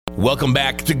Welcome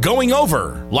back to Going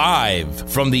Over, live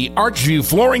from the Archview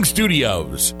Flooring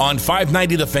Studios on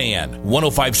 590 The Fan,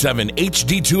 105.7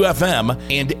 HD2 FM,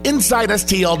 and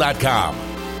InsideSTL.com.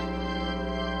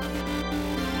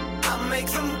 I make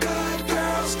them good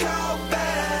girls go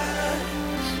bad.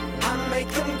 I make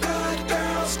them good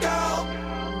girls go.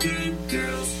 Good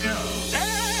girls go.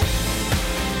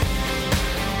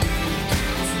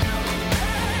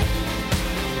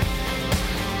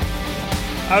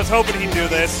 I was hoping he'd do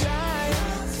this.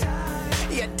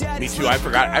 Me too. I totally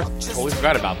forgot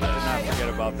about this. Did not forget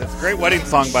about this. Great wedding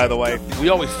song, by the way. We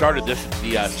always started this at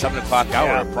the 7 o'clock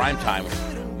hour of prime time.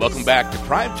 Welcome back to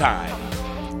prime time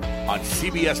on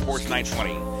CBS Sports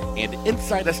 920 and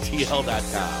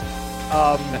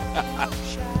InsideSTL.com.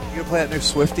 You gonna play that new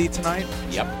Swiftie tonight?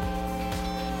 Yep.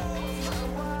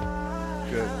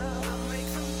 Good.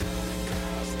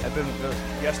 I've been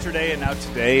yesterday and now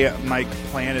today. My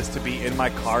plan is to be in my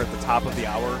car at the top of the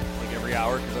hour, like every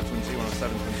hour, because that's when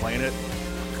Z107's been playing it.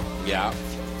 Yeah.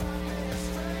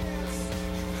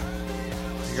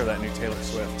 You hear that new Taylor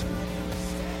Swift?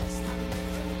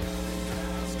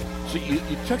 So you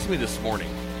texted me this morning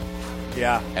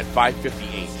Yeah. at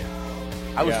 5:58.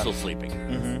 I was Yeah. still sleeping.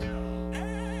 Mm-hmm.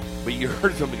 But you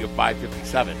heard something at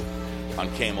 5:57 on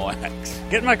KMOX.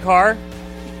 Get in my car.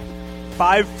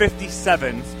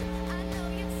 5:57.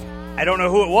 I don't know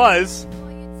who it was.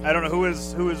 I don't know who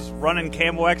was running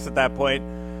KMOX at that point.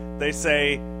 They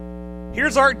say,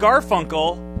 "Here's Art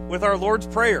Garfunkel with Our Lord's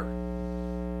Prayer,"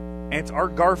 and it's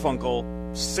Art Garfunkel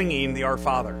singing the Our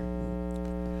Father.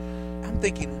 I'm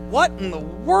thinking, what in the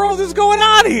world is going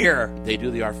on here? They do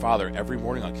the Our Father every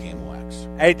morning on KMOX.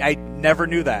 I never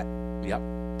knew that. Yep.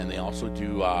 And they also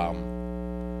do,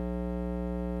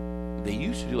 they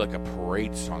used to do like a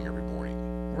parade song every morning.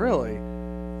 Really?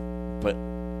 But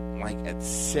like at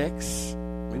 6,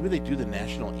 maybe they do the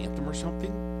national anthem or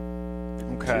something.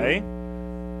 Okay.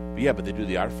 But yeah, but they do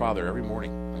the Our Father every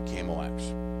morning on KMOX.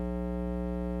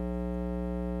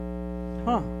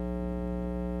 Huh.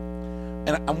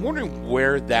 And I'm wondering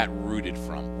where that rooted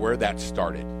from, where that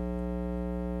started.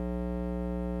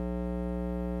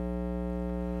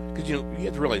 Because, you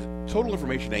have to realize, Total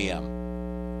Information AM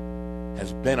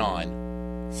has been on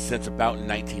since about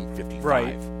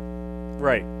 1955.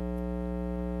 Right.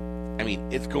 I mean,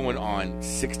 it's going on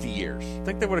 60 years.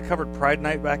 Think they would have covered Pride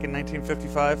Night back in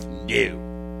 1955? No.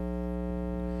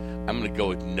 I'm going to go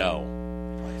with no.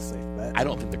 Probably a safe bet. I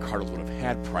don't think the Cardinals would have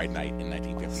had Pride Night in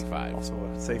 1955. Also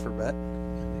a safer bet.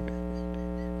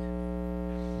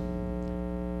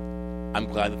 I'm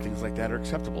glad that things like that are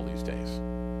acceptable these days.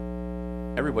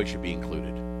 Everybody should be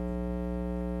included.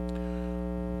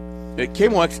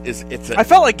 KMOX I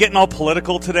felt like getting all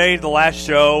political today, the last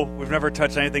show. We've never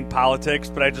touched anything politics,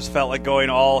 but I just felt like going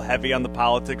all heavy on the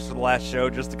politics for the last show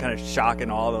just to kind of shock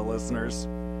and awe the listeners.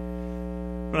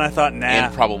 And I thought,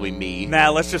 and probably me.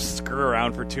 Let's just screw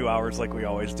around for 2 hours like we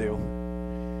always do.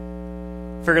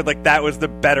 Figured like that was the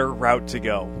better route to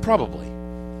go. Probably.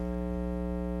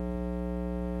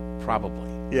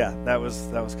 Yeah, that was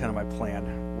kind of my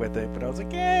plan with it. But I was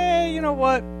like, you know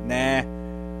what? Nah.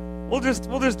 We'll just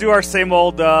do our same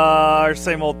old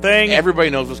thing. Everybody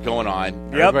knows what's going on.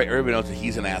 Yep. Everybody knows that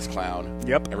he's an ass clown.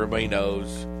 Yep. Everybody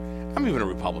knows. I'm even a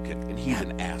Republican, and he's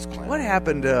an ass clown. What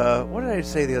happened? What did I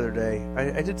say the other day?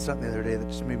 I did something the other day that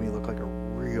just made me look like a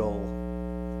real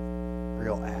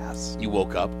ass. You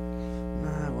woke up?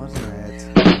 Nah, it wasn't it.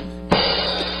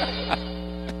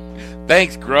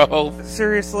 Thanks, Grove.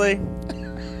 Seriously?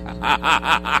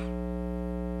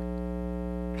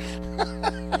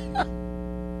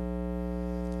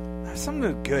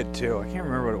 Something good, too. I can't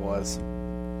remember what it was.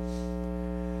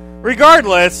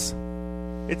 Regardless,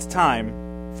 it's time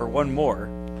for one more.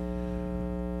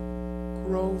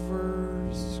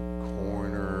 Grover's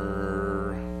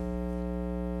Corner.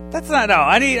 That's not, no,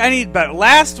 I need better.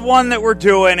 Last one that we're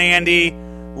doing, Andy.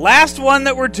 Last one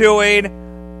that we're doing.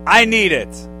 I need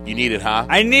it. You need it, huh?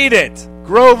 I need it.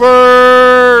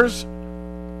 Grover's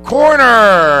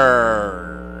Corner.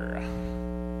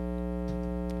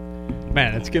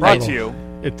 Man, it's getting Brought to you.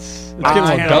 It's getting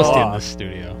a little dusty in this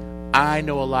studio. I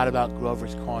know a lot about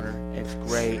Grover's Corner. It's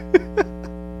great.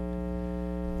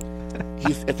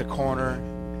 It's a corner.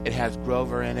 It has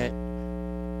Grover in it,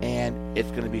 and it's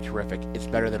going to be terrific. It's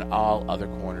better than all other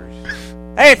corners.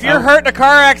 Hey, if you're hurt in a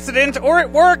car accident or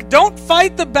at work, don't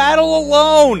fight the battle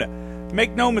alone.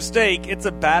 Make no mistake, it's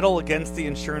a battle against the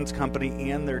insurance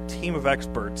company and their team of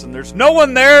experts, and there's no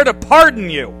one there to pardon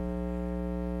you.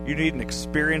 You need an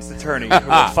experienced attorney who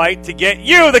will fight to get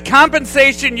you the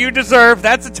compensation you deserve.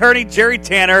 That's attorney Jerry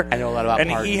Tanner. I know a lot about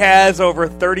and pardons. he has over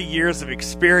 30 years of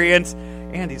experience,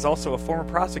 and he's also a former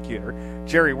prosecutor.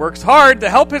 Jerry works hard to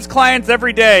help his clients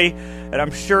every day, and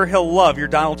I'm sure he'll love your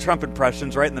Donald Trump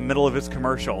impressions right in the middle of his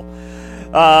commercial.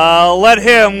 Let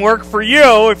him work for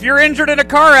you. If you're injured in a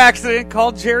car accident,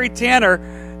 call Jerry Tanner,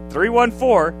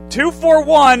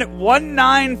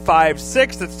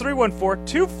 314-241-1956. That's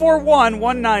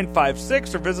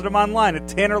 314-241-1956, or visit him online at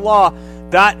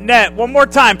tannerlaw.net. One more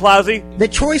time, Plowsy. The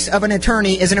choice of an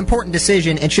attorney is an important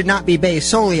decision and should not be based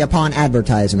solely upon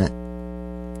advertisement.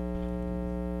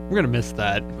 We're going to miss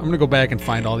that. I'm going to go back and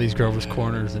find all these Grover's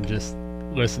Corners and just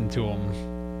listen to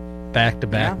them back to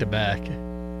back to back.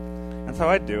 That's how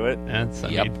I do it. That's, I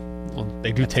Yep. mean, well,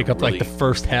 they do take up really- like the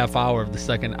first half hour of the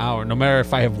second hour. No matter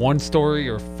if I have one story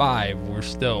or five, we're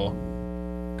still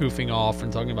goofing off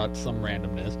and talking about some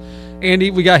randomness. Andy,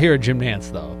 we got here at Jim Nance,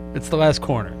 though. It's the last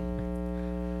corner.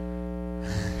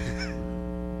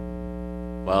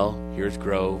 Well, here's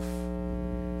Grove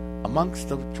amongst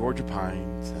the Georgia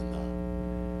pines and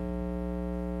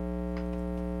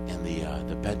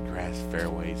the bedgrass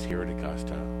fairways here at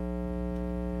Augusta.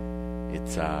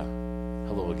 It's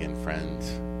hello again,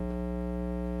 friends.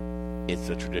 It's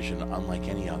a tradition unlike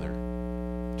any other. to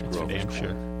That's for Grover's damn Corner.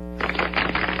 sure.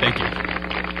 Thank you.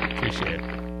 Appreciate it.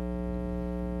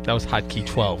 That was hotkey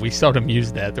 12. We seldom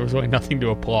use that. There was really nothing to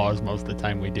applause most of the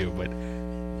time we do, but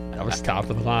that was top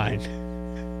of the line.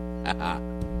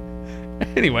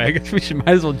 Anyway, I guess we might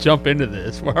as well jump into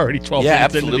this. We're already 12 Yeah,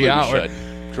 minutes absolutely. into the We hour. should.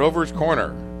 Grover's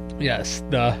Corner. Yes,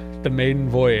 the maiden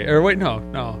voyage. Or wait, no,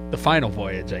 the final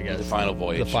voyage, I guess. The final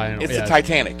voyage. The final. It's yes. the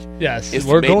Titanic. Yes, It's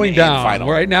the we're maiden going and down. final.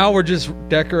 Right now, we're just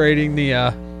decorating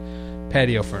the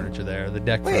patio furniture there, the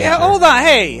deck Wait, furniture. hold on.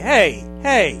 Hey.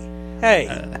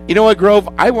 You know what, Grove?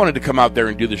 I wanted to come out there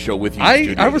and do the show with you. in the I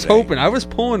studio was today. hoping. I was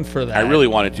pulling for that. I really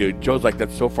wanted to. Joe's like,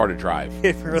 that's so far to drive.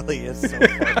 It really is so far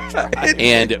to try.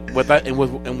 And with that, and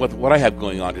with what I have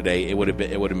going on today, it would have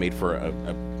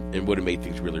made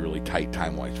things really, really tight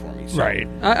time wise for me. So Right.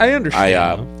 I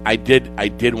understand. I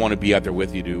did want to be out there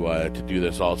with you to do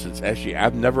this all, since actually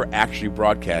I've never actually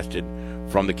broadcasted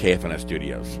from the KFNS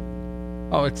studios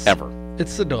Oh, it's ever.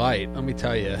 It's a delight. Let me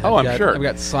tell you. Oh, I'm sure. I've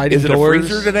got sliding Is it doors. a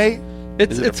freezer today?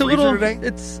 It's Is it a it's a freezer little. today?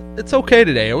 It's okay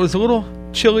today. It was a little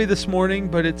chilly this morning,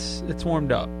 but it's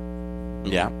warmed up.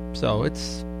 Yeah. So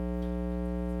it's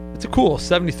a cool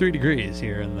 73 degrees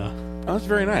here in the Oh, that's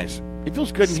very nice. It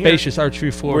feels good in spacious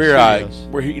Archery Floor here. Studios.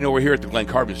 We're here at the Glen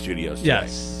Carbon Studios today.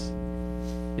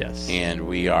 Yes. And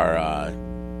we are.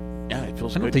 Yeah, it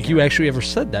feels I good. don't think here. you actually ever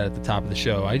said that at the top of the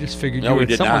show. I just figured No, you we were at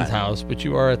did someone's not. house, but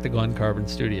you are at the Glen Carbon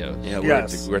Studios. Yeah,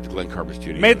 Yes. we're at the Glen Carbon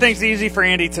Studios. Made things easy for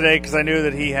Andy today because I knew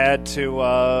that he had to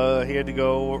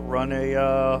go run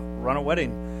a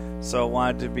wedding. So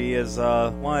wanted to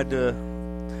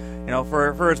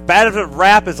for as bad of a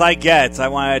rap as I get, I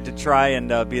wanted to try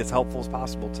and be as helpful as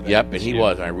possible today. Yep, and he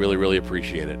was. I really, really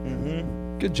appreciate it.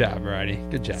 Good job, Roddy.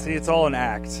 Good job. See, it's all an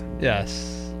act.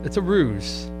 Yes. It's a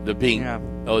ruse. The being, Yeah.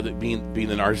 being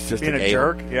the narcissistic, Being a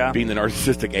jerk, yeah. being the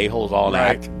narcissistic a-hole is all an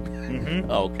Right. act.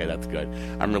 Okay, that's good.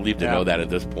 I'm relieved to Yeah. know that at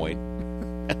this point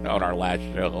on our last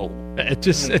show. It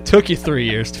took you 3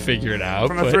 years to figure it out.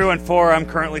 From a but 314, I'm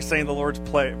currently saying the Lord's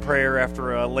Prayer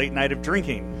after a late night of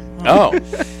drinking. Oh,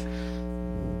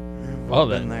 well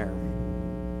Been then, there.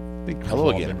 I think we've hello all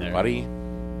again, been there. everybody.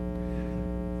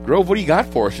 Grove, what do you got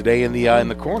for us today in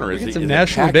the corner? It's some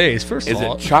national packed- days. First Is of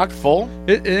all, it chock full?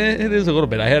 It is a little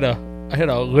bit. I had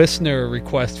a listener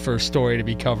request for a story to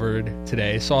be covered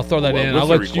today, so I'll throw that Well, in. I'll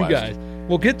listener let you request. guys.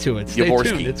 We'll get to it. Stay Jaworski.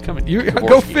 tuned. It's coming. Go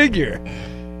Jaworski. figure.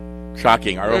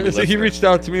 Shocking. Our only So he listener. reached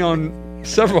out to me on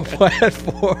several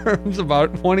platforms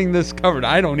about wanting this covered.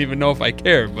 I don't even know if I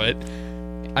care, but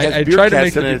I Has try to Beercat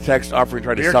make sent in a it. text offering to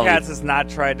try to Beer sell Cats me. has not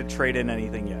tried to trade in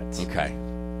anything yet. Okay.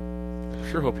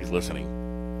 Sure hope he's listening.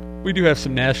 We do have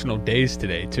some national days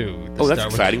today too. to Oh, that's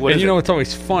start with. exciting. What and is you know, it? it's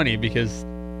always funny because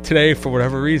today, for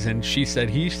whatever reason, she said,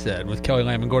 he said, with Kelly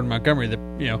Lamb and Gordon Montgomery, that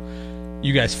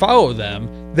you guys follow them.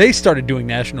 They started doing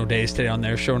national days today on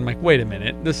their show, and I'm like, wait a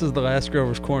minute, this is the last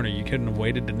Grover's Corner. You couldn't have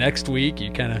waited to next week. You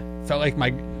kind of felt like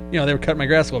they were cutting my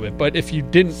grass a little bit. But if you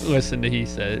didn't listen to he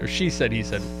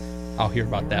said, I'll hear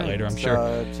about that later, I'm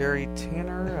sure. Jerry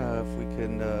Tanner, if we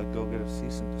can go get a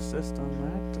cease and desist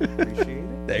on that, appreciate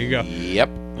it. There you go. Yep.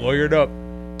 Lawyered up.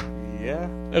 Yeah.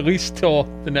 At least till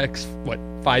the next,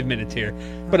 5 minutes here.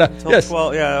 But Till yes.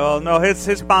 12, no, his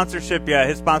sponsorship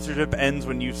ends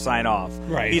when you sign off.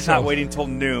 Right, He's so not waiting till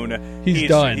noon. He's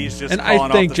done. He's just and calling I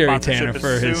off thank the Jerry sponsorship Tanner as for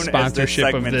his soon as sponsorship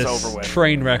of segment's this over with.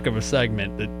 train wreck of a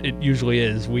segment that it usually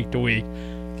is week to week.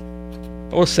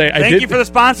 I will say, Thank you for the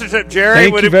sponsorship, Jerry.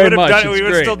 Thank you very much. We It's would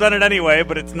have great. still done it anyway,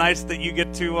 but it's nice that you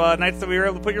get to nice that we were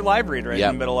able to put your live read right Yep.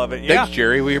 in the middle of it. Yeah. Thanks,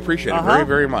 Jerry. We appreciate it Uh-huh. very,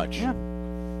 very much. Yeah.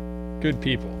 Good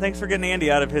people. Thanks for getting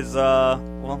Andy out of his, DUI?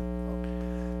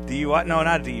 No,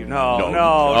 not DUI.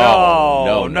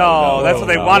 No. No. That's what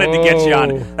they wanted to get you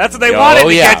Whoa. on. That's what they wanted to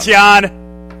get you on.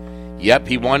 Yep,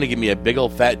 he wanted to give me a big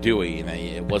old fat Dewey, and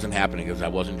it wasn't happening because I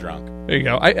wasn't drunk. There you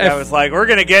go. I was like, we're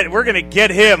gonna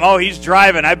get him. Oh, he's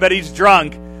driving. I bet he's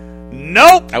drunk.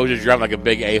 Nope. I was just driving like a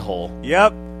big a-hole.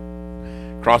 Yep.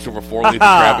 Crossed over 4 lanes of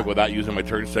traffic without using my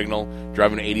turn signal,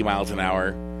 driving 80 miles an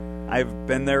hour. I've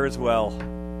been there as well.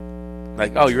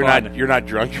 Like, oh, you're fun. not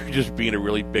drunk. You're just being a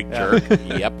really big jerk.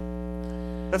 Yep.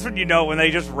 That's when you know when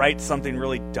they just write something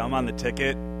really dumb on the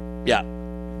ticket. Yeah.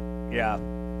 Yeah.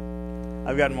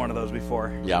 I've gotten one of those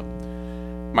before. Yeah.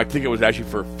 My ticket was actually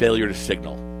for failure to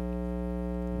signal.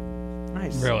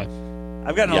 Nice. really.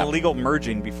 I've gotten Yeah. illegal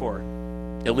merging before.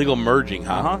 Illegal merging,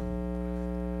 huh? Uh-huh.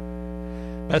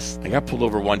 That's I got pulled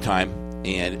over one time,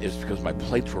 and it's because my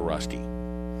plates were rusty.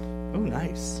 Oh,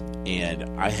 nice. And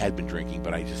I had been drinking,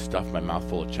 but I just stuffed my mouth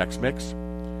full of Chex Mix,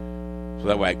 so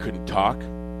that way I couldn't talk,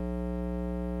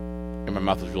 and my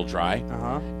mouth was real dry.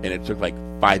 Uh-huh. And it took like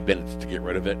 5 minutes to get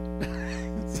rid of it.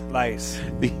 Nice.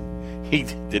 He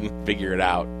didn't figure it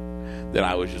out. Then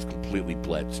I was just completely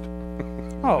blitzed.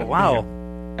 Oh, wow.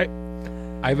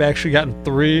 I've actually gotten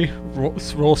 3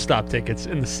 roll stop tickets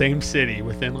in the same city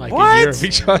within like What? a year of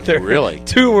each other. Really?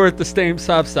 2 were at the same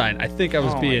stop sign. I think I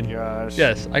was Oh, being. my gosh.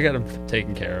 Yes, I got them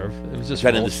taken care of. It was just Is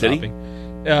that in roll the city?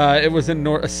 stopping. It was in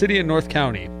a city in North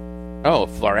County. Oh,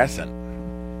 fluorescent.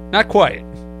 Not quite.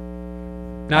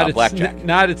 Not its Blackjack.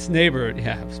 not its neighbor.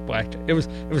 Yeah, it was Blackjack. It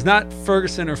was not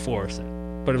Ferguson or Florissant,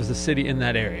 but it was a city in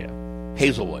that area.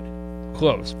 Hazelwood.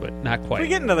 Close, but not Can quite. we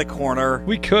get into the corner?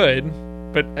 We could,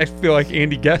 but I feel like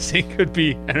Andy guessing could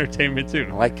be entertainment too.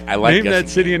 I like Name that guessing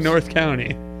city in games. North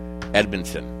County.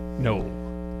 Edmondson. No,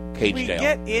 We Cagedale.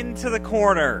 get into the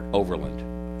corner. Overland.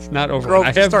 it's not over. Grove,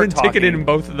 I just have start been ticketed talking. in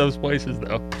both of those places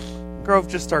though. Grove,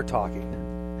 just start talking.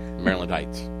 Maryland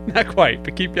Heights. Not quite,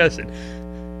 but keep guessing.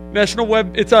 It's National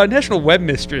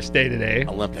Webmistress Day today.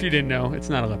 Olympic. If you didn't know, it's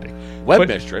not Olympic.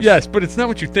 Webmistress? But, yes, but it's not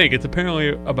what you think. It's apparently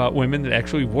about women that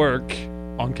actually work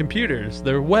on computers.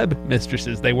 They're web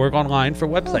mistresses. They work online for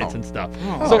websites and stuff.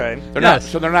 So, okay. They're yes.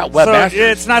 not So webmasters.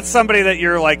 it's not somebody that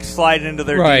you're like sliding into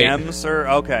their Right. DMs or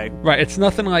okay. Right, it's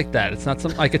nothing like that. It's not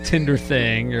like a Tinder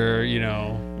thing or,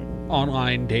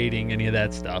 online dating, any of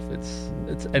that stuff. It's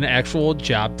an actual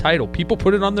job title. People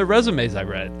put it on their resumes, I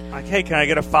read. Like, hey, can I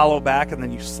get a follow back? And then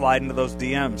you slide into those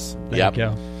DMs. There Yep. you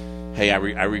go. Hey, I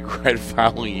regret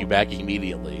following you back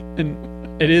immediately. And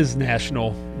it is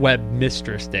National Web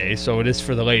Mistress Day, so it is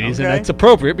for the ladies, and Okay. that's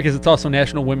appropriate because it's also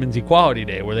National Women's Equality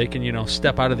Day, where they can,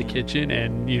 step out of the kitchen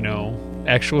and,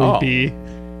 actually Oh. be,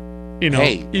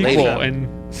 Hey, equal. lady. And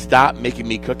Stop making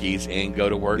me cookies and go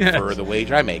to work Yes. for the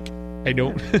wage I make. I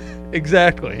don't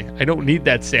exactly. I don't need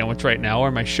that sandwich right now or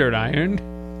my shirt ironed.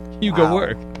 You go Wow.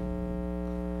 work.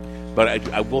 But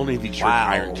I will need these shirts Wow.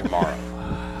 ironed tomorrow.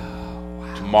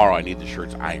 Tomorrow I need the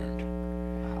shirts ironed.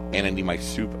 And I need my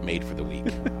soup made for the week.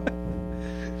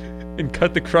 And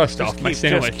cut the crust off my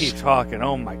sandwich. Just keep talking.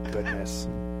 Oh my goodness.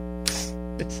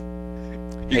 You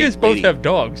Hey, guys both lady. have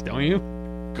dogs, don't you?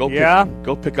 Yeah.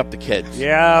 Go pick up the kids.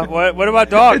 Yeah. What about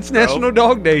dogs? It's National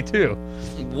Dog Day too.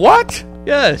 What?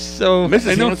 Yes, so I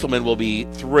Mrs. know. Hanselman will be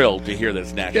thrilled to hear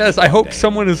this national. Yes, I Dog hope Day.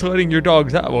 someone is letting your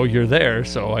dogs out. Well, you're there,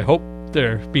 so I hope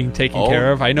they're being taken Oh,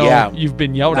 care of. I know yeah. you've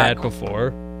been yelled Not at qu-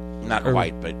 before. Not or-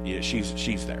 quite, but yeah,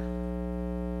 she's there.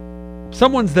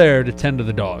 Someone's there to tend to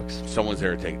the dogs. Someone's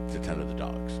there to tend to the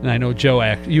dogs. And I know Joe,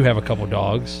 you have a couple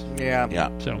dogs, Yeah. Yeah.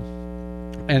 so.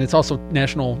 And it's also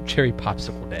National Cherry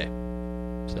Popsicle Day.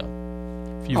 So,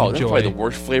 if you Oh, that's enjoy. probably the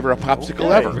worst flavor of popsicle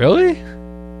Okay. ever. Really?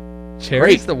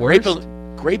 Cherry's the worst.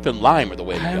 Grape and lime are the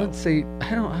way to I go. would say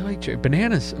I like cherry.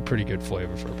 Banana's a pretty good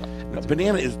flavor for a popsicle. No,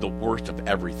 banana is the worst of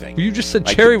everything. You just said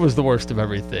Like cherry was the worst of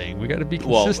everything. We got to be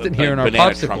consistent here in our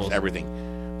banana trumps popsicles. everything.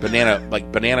 Banana.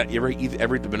 You ever eat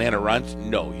the banana runs?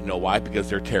 No. You know why? Because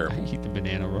they're I terrible. eat the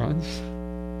banana runs,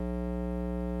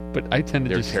 but I tend to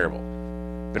They're just terrible.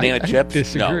 Banana I chips?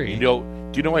 disagree. No.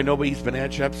 Do you know why nobody eats banana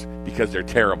chips? Because they're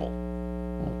terrible.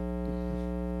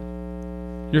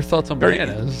 Your thoughts on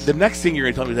bananas? The next thing you're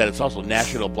going to tell me is that it's also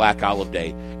National Black Olive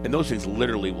Day, and those things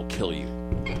literally will kill you.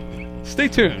 Stay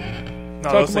tuned. No,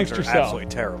 Talk those things amongst are yourself. absolutely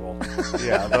terrible.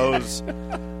 Yeah, those.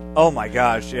 Oh my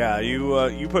gosh, yeah.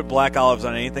 You put black olives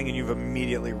on anything and you've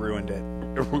immediately ruined it.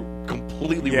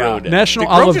 Completely Yeah. ruined it. National Did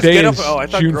Grove Olive just Day get up? is Oh, I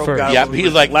thought June Grove 1st. got Yeah, up when he's he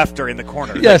was like- left her in the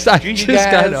corner. Yes, I "Screw you just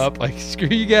guys." got up. Like, screw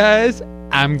you guys.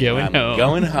 I'm going I'm home.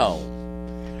 going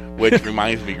home. Which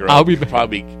reminds me, Grove, I'll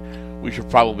be we should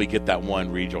probably get that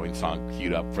one rejoin song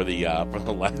queued up for the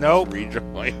last Nope.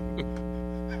 rejoin.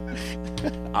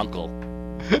 Uncle.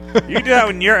 You can do that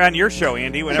when you're on your show,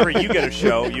 Andy. Whenever you get a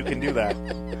show, you can do that.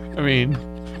 I mean,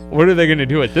 what are they going to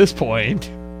do at this point?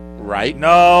 Right?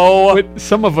 No. But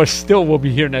some of us still will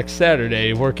be here next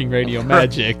Saturday working Radio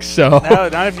Magic. So, No,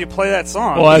 not if you play that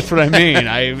song. well, that's what I mean.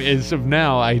 As of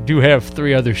now, I do have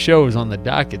 3 other shows on the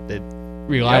docket that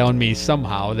rely on me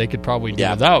somehow. They could probably do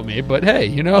without me, but hey,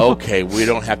 you know. Okay, we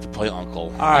don't have to play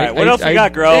Uncle. All right, what else we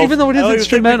got, Grove? Even though it is I don't even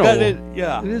think we've instrumental. got it.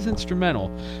 Yeah. It is instrumental.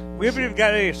 We haven't even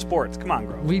got any sports. Come on,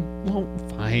 Grove.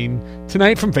 Fine.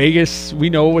 Tonight from Vegas, we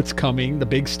know what's coming. The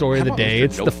big story of the day.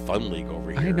 It's no the fun league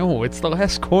over here. I know, it's the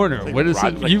last corner. like What is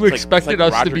Rod- it? like- You like- expected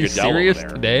like us to Roger be Goodell over serious there.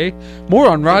 today? More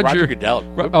on Roger Roger. Goodell.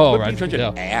 Ro- Quit oh, being Roger such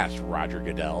Goodell. an ass, Roger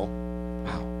Goodell.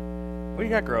 What do you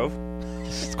got, Grove?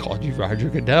 It's called you Roger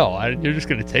Goodell. You're just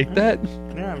going to take that?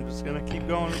 Yeah, I'm just going to keep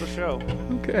going with the show.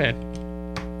 Okay.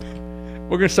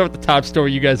 We're going to start with the top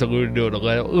story. You guys alluded to it a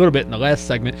little bit in the last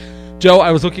segment. Joe,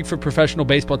 I was looking for professional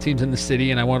baseball teams in the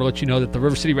city, and I want to let you know that the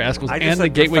River City Rascals I and just the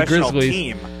said Gateway professional Grizzlies.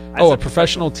 team. A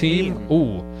professional team?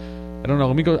 Ooh. I don't know.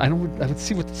 Let me go. I don't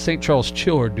see what the St. Charles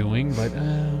Chill are doing, but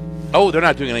Oh, they're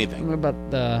not doing anything. what about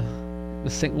the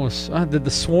St. Louis? Did the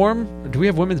Swarm? Do we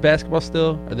have women's basketball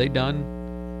still? Are they done?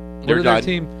 They're What are their done.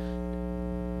 team?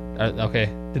 Okay.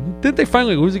 Didn't they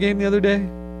finally lose a game the other day?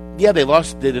 Yeah, they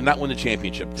lost. They did not win the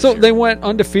championship. This So year. they went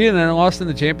undefeated and then lost in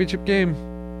the championship game.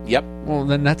 Yep. Well,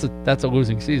 then that's a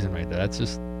losing season right there.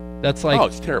 That's like Oh,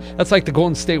 it's terrible. that's like the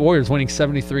Golden State Warriors winning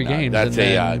 73 No, games that's and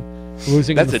a, then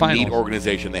losing That's in a the finals. neat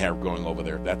organization they have going over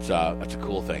there. That's a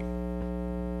cool thing.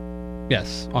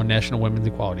 Yes, on National Women's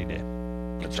Equality Day.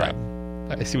 That's right.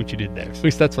 I see what you did there. At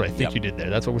least that's what I think Yep. you did there.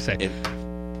 That's what we're saying.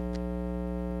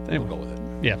 We'll Anyway, go with it.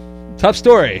 yeah. Top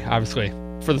story, obviously,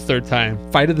 for the third time.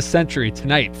 Fight of the century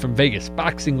tonight from Vegas.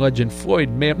 Boxing legend Floyd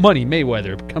Money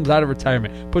Mayweather comes out of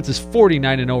retirement, puts his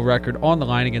 49-0 record on the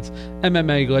line against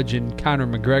MMA legend Conor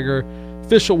McGregor.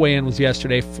 Official weigh-in was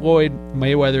yesterday. Floyd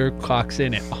Mayweather clocks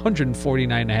in at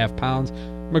 149.5 pounds.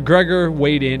 McGregor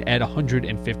weighed in at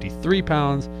 153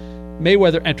 pounds.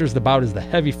 Mayweather enters the bout as the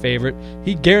heavy favorite.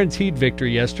 He guaranteed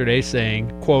victory yesterday,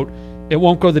 saying, quote, "It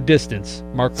won't go the distance,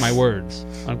 mark my words,"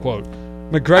 unquote.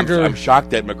 McGregor... I'm shocked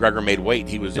that McGregor made weight.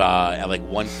 He was at like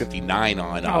 159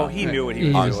 on. He knew what he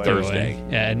was on doing. Thursday.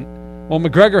 Yeah, and well,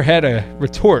 McGregor had a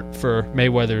retort for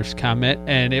Mayweather's comment,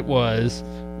 and it was,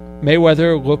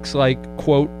 Mayweather looks like,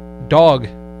 quote, dog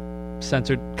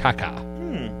censored caca.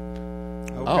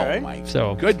 Okay. Oh my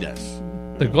So goodness!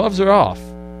 the gloves are off.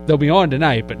 They'll be on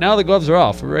tonight, but now the gloves are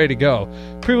off. We're ready to go.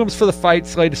 Prelims for the fight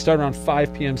slated to start around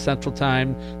 5 p.m. Central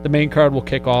Time. The main card will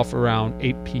kick off around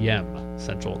 8 p.m.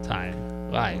 Central Time.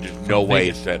 Live. There's from no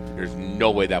way Vegas. there's no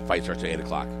way that fight starts at 8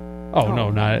 o'clock. Oh, no,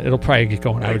 not. It'll probably get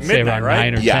going, I Like would say, midnight, around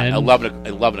right? 9 or Yeah, 10.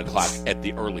 11 o'clock at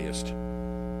the earliest.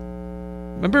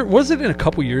 Remember, was it in a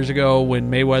couple years ago when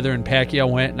Mayweather and Pacquiao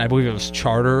went, and I believe it was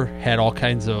Charter, had all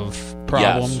kinds of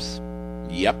problems?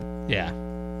 Yep. Yeah.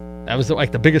 That was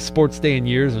like the biggest sports day in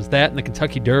years. Was that in the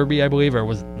Kentucky Derby, I believe, or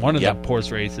was it one of Yep. the horse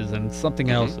races and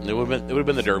something else? It would have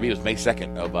been the Derby. It was May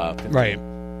 2nd of 15. Right.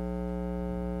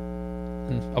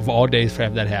 Of all days to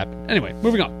have that happen. Anyway,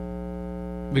 moving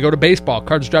on. We go to baseball.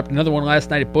 Cards dropped another one last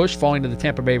night at Busch, falling to the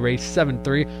Tampa Bay Rays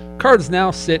 7-3. Cards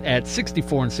now sit at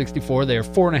 64-64. They are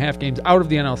 4.5 games out of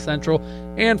the NL Central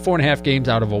and 4.5 games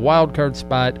out of a wild card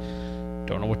spot.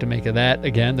 Don't know what to make of that.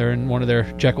 Again, they're in one of their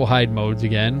Jekyll Hyde modes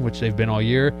again, which they've been all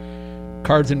year.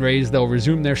 Cards and Rays, they'll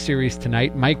resume their series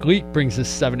tonight. Mike Leake brings his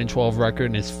 7-12 record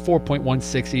and his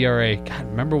 4.16 ERA. God,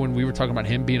 remember when we were talking about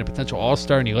him being a potential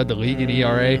all-star and he led the league in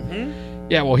ERA?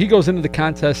 Yeah, well, he goes into the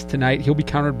contest tonight. He'll be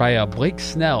countered by Blake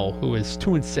Snell, who is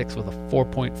 2-6 with a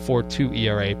 4.42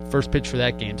 ERA. First pitch for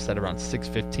that game set around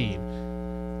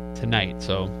 6:15 tonight.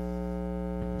 So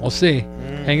we'll see.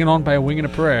 Hanging on by a wing and a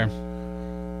prayer.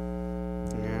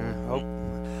 Yeah. Oh.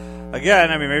 Again,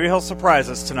 I mean, maybe he'll surprise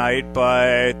us tonight,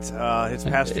 but his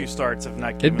past few starts have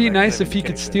not given It'd be that nice kind of if he could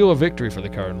indication. steal a victory for the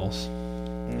Cardinals.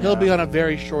 He'll be on a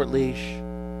very short leash.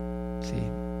 See,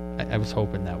 I was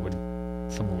hoping that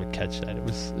someone would catch that. It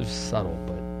was subtle,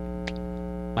 but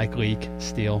Mike Leake,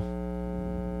 steal.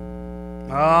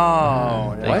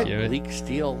 Oh, Thank What? you. Leak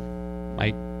steal.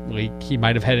 Mike Leake, he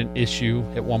might have had an issue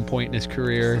at one point in his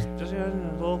career. Just a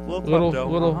little Little- klepto,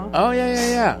 little- uh-huh. Oh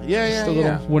yeah. Just a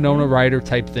little Winona Ryder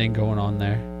type thing going on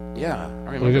there. Yeah, I I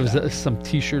remember believe it was that. some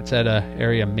T-shirts at a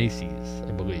area Macy's,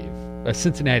 I believe, a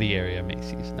Cincinnati area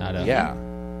Macy's, not a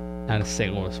not a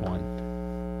St. Louis one.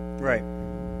 Right.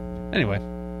 Anyway,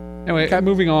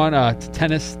 moving on to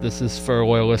tennis. This is for a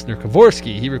loyal listener,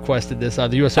 Kavorsky. He requested this. The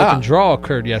U.S. Open draw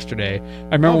occurred yesterday.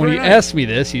 I remember when he very nice. asked me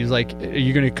this, he was like, "Are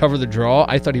you going to cover the draw?"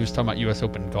 I thought he was talking about U.S.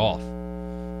 Open golf.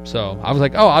 So I was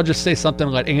like, "Oh, I'll just say something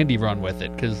and let Andy run with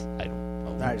it," because I don't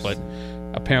know Nice. But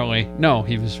apparently, no,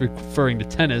 he was referring to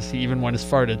tennis. He even went as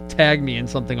far to tag me in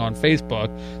something on Facebook.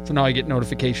 So now I get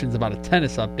notifications about a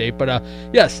tennis update. But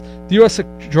yes, the U.S.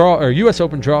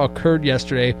 Open draw occurred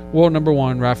yesterday. World number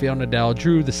 1 Rafael Nadal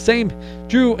drew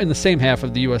in the same half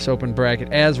of the U.S. Open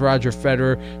bracket as Roger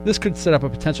Federer. This could set up a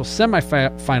potential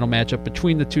semifinal matchup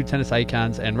between the two tennis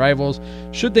icons and rivals.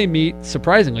 Should they meet,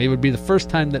 surprisingly, it would be the first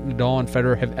time that Nadal and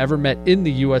Federer have ever met in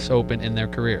the U.S. Open in their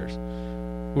careers.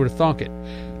 Who would have thunk it?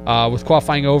 With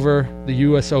qualifying over, the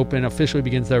U.S. Open officially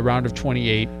begins their round of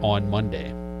 28 on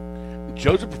Monday.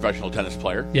 Joe's a professional tennis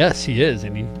player. Yes, he is,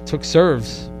 and he took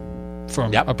serves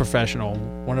from a professional.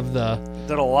 One of the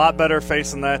Did a lot better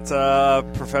facing that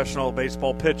professional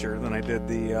baseball pitcher than I did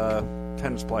the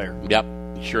tennis player. Yep,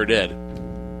 he sure did.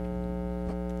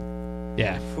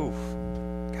 yeah. Oof.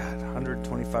 God,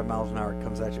 125 miles an hour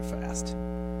comes at you fast.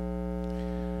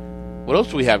 What else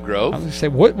do we have, Grove? I was gonna say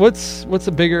what's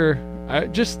a bigger?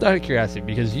 Just out of curiosity,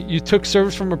 because you took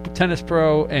service from a tennis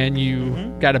pro and you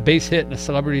got a base hit in a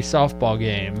celebrity softball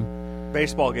game.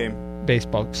 Baseball game.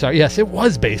 Baseball. Sorry, yes, it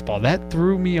was baseball. That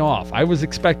threw me off. I was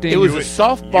expecting It was you a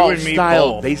and me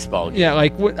softball-style both. baseball game. yeah,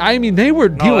 like what? I mean, they were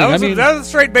No, dealing. that was a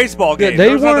straight baseball game. they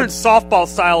there was nothing weren't- softball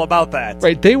style about that.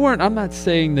 right? They weren't. I'm not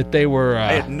saying that they were.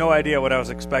 I had no idea what I was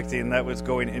expecting that was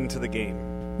going into the game.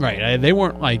 Right. They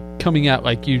weren't like coming out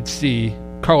like you'd see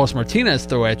Carlos Martinez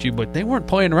throw at you, but they weren't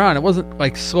playing around. It wasn't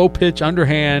like slow pitch,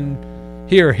 underhand,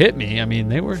 here, hit me. I mean,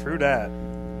 they were. True that.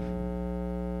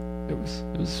 It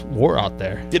was war out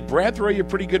there. Did Brad throw you a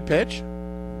pretty good pitch?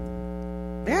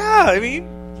 Yeah, I mean,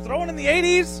 throwing in the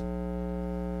 80s.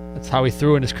 That's how he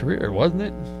threw in his career, wasn't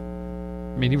it?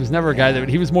 I mean, he was never a guy that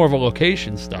he was more of a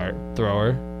location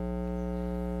thrower.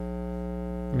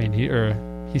 I mean,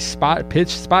 he spotted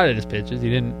his pitches. He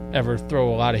didn't ever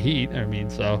throw a lot of heat. I mean,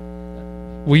 so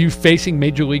were you facing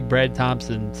Major League Brad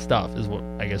Thompson stuff? Is what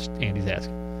I guess Andy's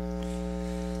asking.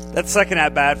 That second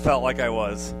at bat felt like I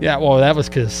was. Yeah, well, that was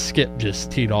because Skip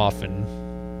just teed off and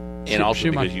Also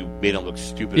Schumacher. because you made him look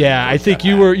stupid. Yeah, I think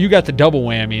you were. you got the double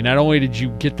whammy. Not only did you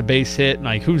get the base hit, and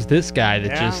like, who's this guy that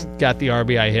Yeah. just got the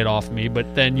RBI hit off me?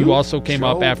 But then you also came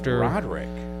up after Roderick.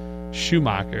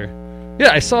 Schumacher.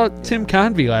 Yeah, I saw Tim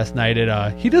Convey last night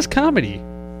at he does comedy.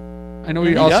 I know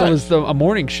he He also does. is a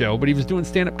morning show, but he was doing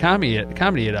stand up comedy at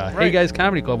Hey Right. Guys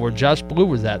Comedy Club where Josh Blue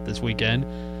was at this weekend.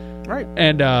 Right.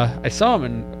 And I saw him,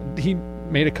 and he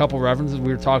made a couple references.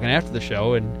 We were talking after the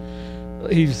show, and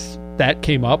that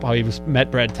came up how he met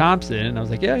Brad Thompson, and I was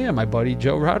like, yeah, my buddy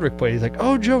Joe Roderick played. He's like,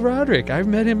 oh, Joe Roderick, I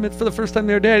met him for the first time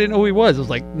the other day. I didn't know who he was. I was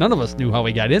like, none of us knew how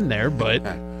he got in there, but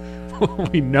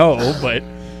we know. But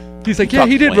he's like, yeah,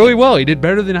 he did really well. He did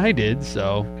better than I did.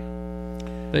 So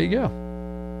there you go.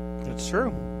 It's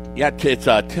true. Yeah, it's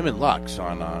Tim and Lux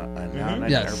on Now 90,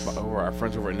 Yes. our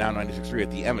friends over at Now 96.3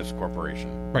 at the Emmis Corporation.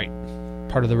 Right,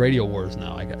 part of the Radio Wars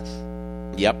now, I guess.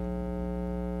 Yep.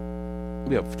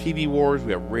 We have TV wars.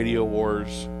 We have radio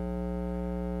wars.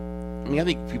 I mean, I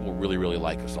think people really, really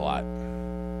like us a lot.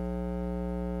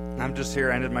 I'm just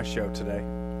here. I ended my show today.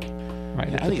 Right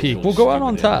Yeah, at I the think peak. it's a We'll little go out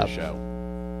on stupid to end top. the show.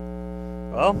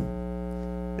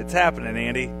 Well, it's happening,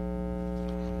 Andy.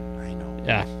 I know.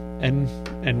 Yeah,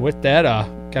 and with that,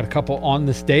 got a couple on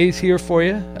this days here for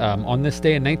you. On this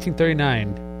day in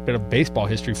 1939, bit of baseball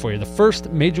history for you. The first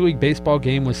Major League Baseball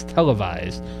game was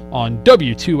televised on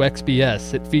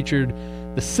W2XBS. It featured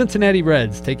the Cincinnati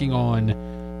Reds taking on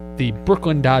the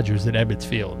Brooklyn Dodgers at Ebbets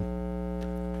Field.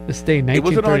 This day,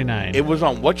 1939. It was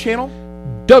on what channel?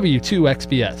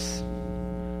 W2XBS.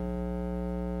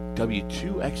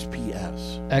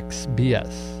 W2XPS.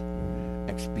 XBS.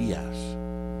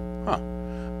 XBS. Huh.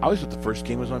 I always thought the first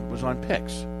game was on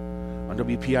PIX. On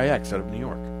WPIX out of New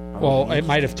York. Well, it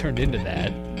might have turned into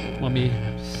that. Let me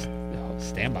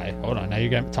stand by. Hold on. Now you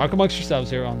got talk amongst yourselves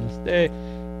here on this day.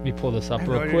 Let me pull this I up have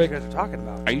no real idea quick. what you guys are talking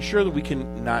about. Are you sure that we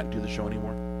can not do the show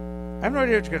anymore? I have no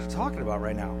idea what you guys are talking about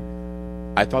right now.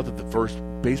 I thought that the first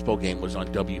baseball game was on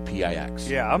WPIX.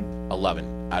 Yeah.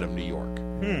 11 out of New York.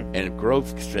 And Grove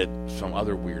said some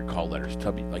other weird call letters.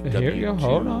 Like Here you go.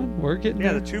 Hold on. We're getting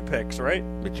Yeah, there. the two picks, right?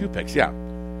 The two picks, yeah.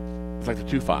 It's like the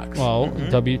two Fox. Well,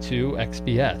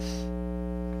 W2XBS.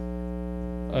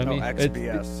 I No, mean,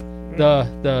 XBS.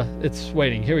 it's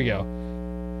waiting. Here we go.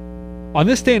 On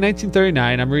this day in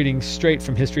 1939, I'm reading straight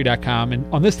from History.com, and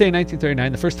on this day in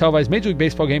 1939, the first televised Major League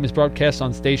Baseball game is broadcast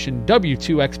on station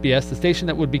W2XBS, the station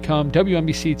that would become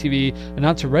WNBC TV.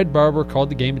 Announcer Red Barber called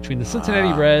the game between the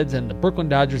Cincinnati Reds and the Brooklyn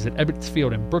Dodgers at Ebbets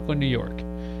Field in Brooklyn, New York.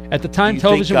 At the time, Do you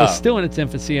television think, was still in its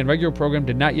infancy, and regular program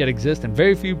did not yet exist, and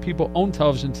very few people owned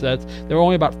television sets. There were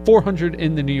only about 400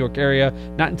 in the New York area.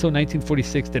 Not until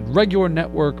 1946 did regular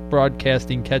network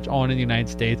broadcasting catch on in the United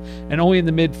States, and only in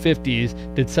the mid-50s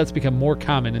did sets become more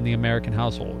common in the American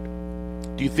household.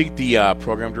 Do you think the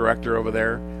program director over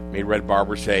there made Red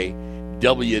Barber say,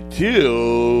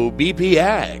 W2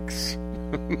 BPX?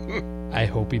 I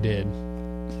hope he did.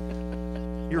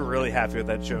 You were really happy with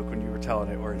that joke when you were telling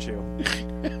it, weren't you?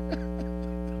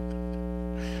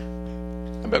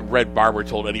 I bet Red Barber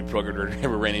told any program director he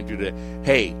ever ran into to,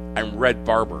 hey, I'm Red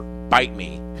Barber, bite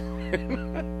me.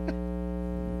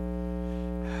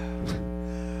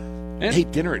 Hey,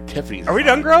 dinner at Tiffany's. Are we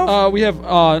done, Grove? We have,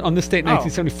 on this date in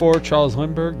 1974, Charles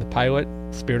Lindbergh, the pilot,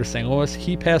 Spirit of St. Louis,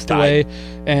 he passed away.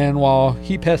 And while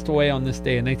he passed away on this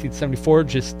day in 1974,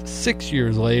 just 6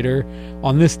 years later,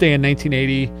 on this day in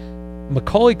 1980,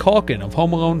 Macaulay Culkin of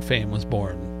Home Alone fame was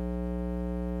born.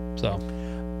 So,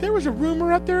 There was a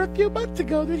rumor out there a few months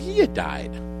ago that he had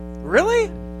died. Really?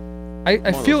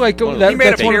 I feel like He made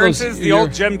that's one of those. appearances. The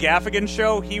old Jim Gaffigan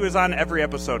show, he was on every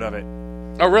episode of it.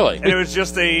 Oh, really? And it was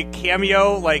just a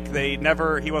cameo, like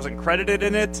he wasn't credited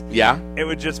in it. Yeah. It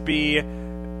would just be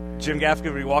Jim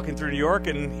Gaffigan would be walking through New York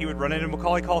and he would run into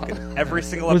Macaulay Culkin every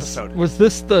single episode. Was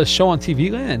this the show on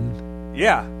TV Land?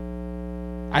 Yeah.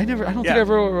 I don't think I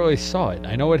ever really saw it.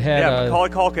 I know it had. Macaulay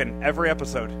Culkin every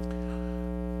episode.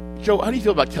 Joe, how do you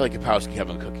feel about Kelly Kapowski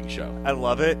having a cooking show? I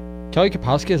love it. Kelly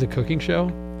Kapowski has a cooking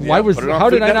show. Yeah, How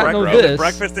did I not know this?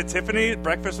 Breakfast with Tiffany.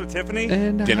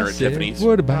 And Dinner I at said, Tiffany's.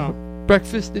 What about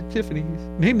Breakfast at Tiffany's?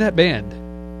 Name that band.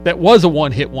 That was a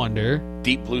one-hit wonder.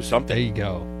 Deep Blue There something. you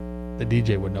go. The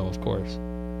DJ would know, of course.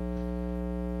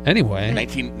 Anyway,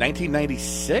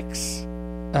 1996?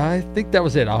 I think that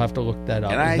was it. I'll have to look that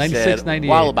up. And It was I 96, said,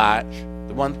 98. Wallabatch,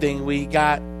 the one thing we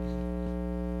got.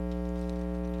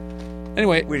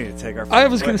 Anyway, We need to take our. I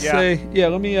was going to say,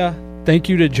 let me thank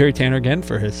you to Jerry Tanner again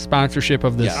for his sponsorship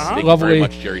of this Thank you very lovely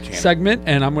much, Jerry Tanner. segment.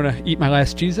 And I'm going to eat my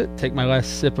last Cheez-It, take my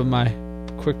last sip of my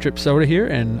Quick Trip soda here,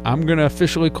 and I'm going to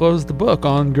officially close the book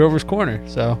on Grover's Corner.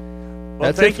 So, Well,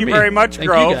 that's it thank for you me. very much, Thank you,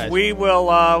 Grove. guys. We will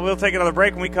we'll take another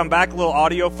break. When we come back, a little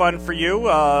audio fun for you.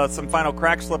 Some final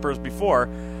crack slippers before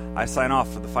I sign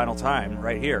off for the final time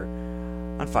right here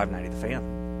on 590 The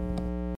Fan.